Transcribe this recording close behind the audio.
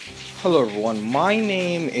Hello everyone, my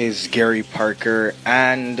name is Gary Parker,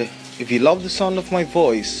 and if you love the sound of my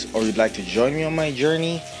voice or you'd like to join me on my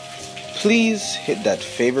journey, please hit that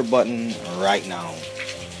favorite button right now.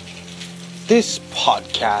 This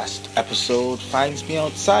podcast episode finds me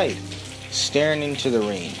outside, staring into the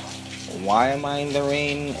rain. Why am I in the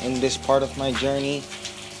rain in this part of my journey?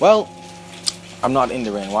 Well, I'm not in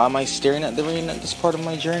the rain. Why am I staring at the rain at this part of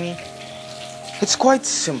my journey? It's quite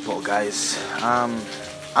simple, guys.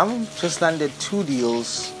 I've just landed 2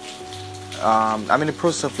 deals. I'm in the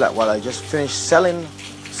process of that. While I just finished selling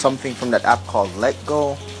something from that app called Let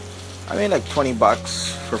Go. I made like $20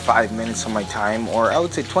 for 5 minutes of my time, or I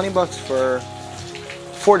would say $20 for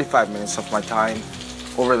 45 minutes of my time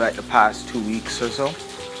over like the past 2 weeks or so.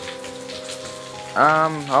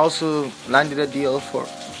 I also landed a deal from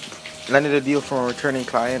a returning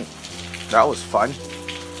client. That was fun.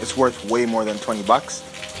 It's worth way more than $20.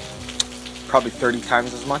 Probably 30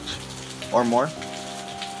 times as much or more.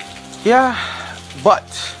 Yeah, but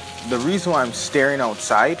the reason why I'm staring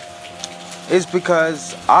outside is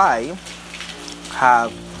because I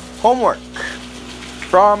have homework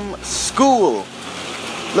from school.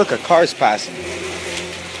 Look, a car's passing.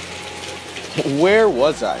 Where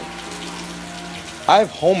was I? I have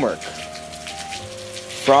homework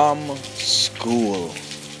from school.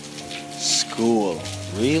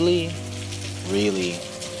 Really?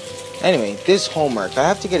 Anyway, this homework, I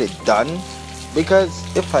have to get it done because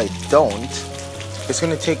if I don't, it's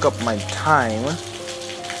going to take up my time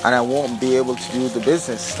and I won't be able to do the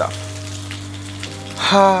business stuff.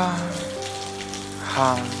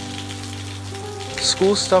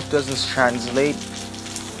 School stuff doesn't translate,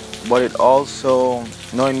 but it also,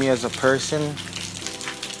 knowing me as a person,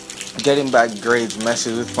 getting bad grades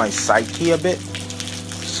messes with my psyche a bit.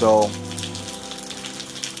 So,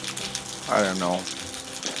 I don't know.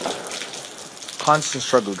 Constant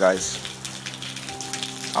struggle, guys.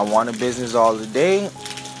 I want a business all the day,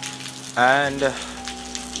 and I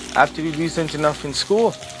have to be decent enough in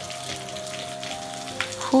school.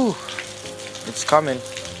 It's coming.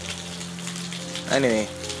 Anyway,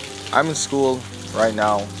 I'm in school right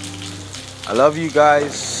now. I love you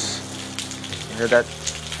guys. You hear that?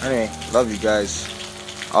 Anyway, love you guys.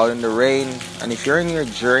 Out in the rain, and if you're in your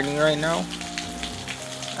journey right now,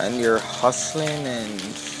 and you're hustling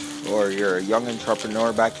or you're a young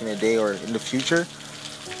entrepreneur back in the day or in the future,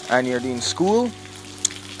 and you're doing school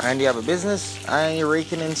and you have a business and you're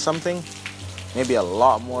raking in something, maybe a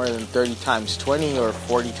lot more than 30 times 20 or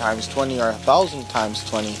 40 times 20 or 1,000 times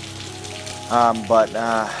 20, but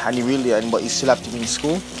you still have to be in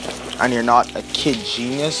school and you're not a kid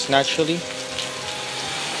genius naturally,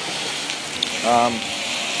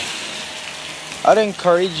 I'd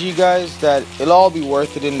encourage you guys that it'll all be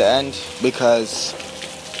worth it in the end because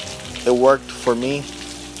it worked for me.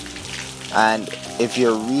 And if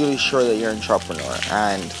you're really sure that you're an entrepreneur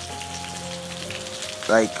and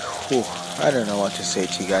I don't know what to say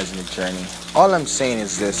to you guys in the journey. All I'm saying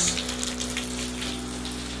is this.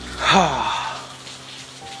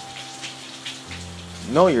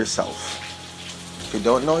 Know yourself. If you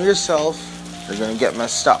don't know yourself, you're going to get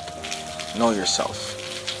messed up. Know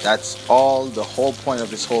yourself. That's all. The whole point of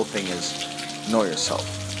this whole thing is know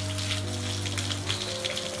yourself.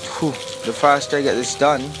 The faster I get this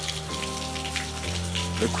done,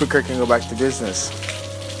 the quicker I can go back to business.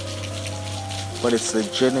 But it's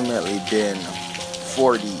legitimately been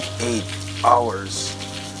 48 hours.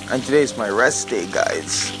 And today's my rest day,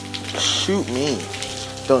 guys. Shoot me.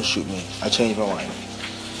 Don't shoot me. I changed my mind.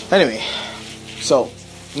 Anyway, so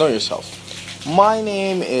know yourself. My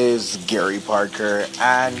name is Gary Parker,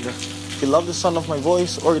 and if you love the sound of my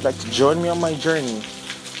voice or you'd like to join me on my journey,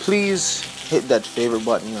 please hit that favorite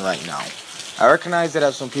button right now. I recognize that I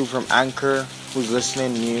have some people from Anchor who's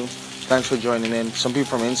listening new. Thanks for joining in. Some people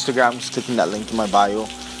from Instagram just clicking that link in my bio.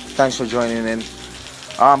 Thanks for joining in.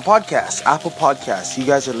 Podcasts, Apple Podcasts. You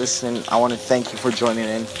guys are listening. I want to thank you for joining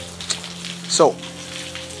in. So,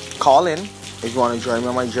 call in if you want to join me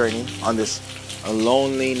on my journey on this a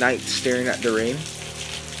lonely night staring at the rain.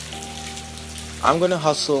 I'm gonna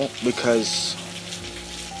hustle because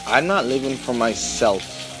I'm not living for myself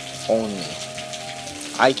only.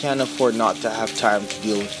 I can't afford not to have time to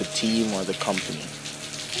deal with the team or the company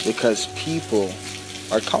because people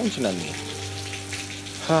are counting on me.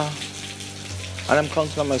 And I'm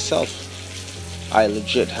counting on myself. I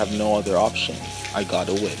legit have no other option. I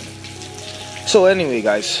gotta win. So anyway,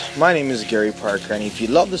 guys, my name is Gary Parker, and if you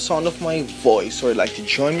love the sound of my voice or would like to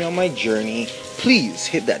join me on my journey, please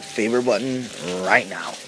hit that favorite button right now.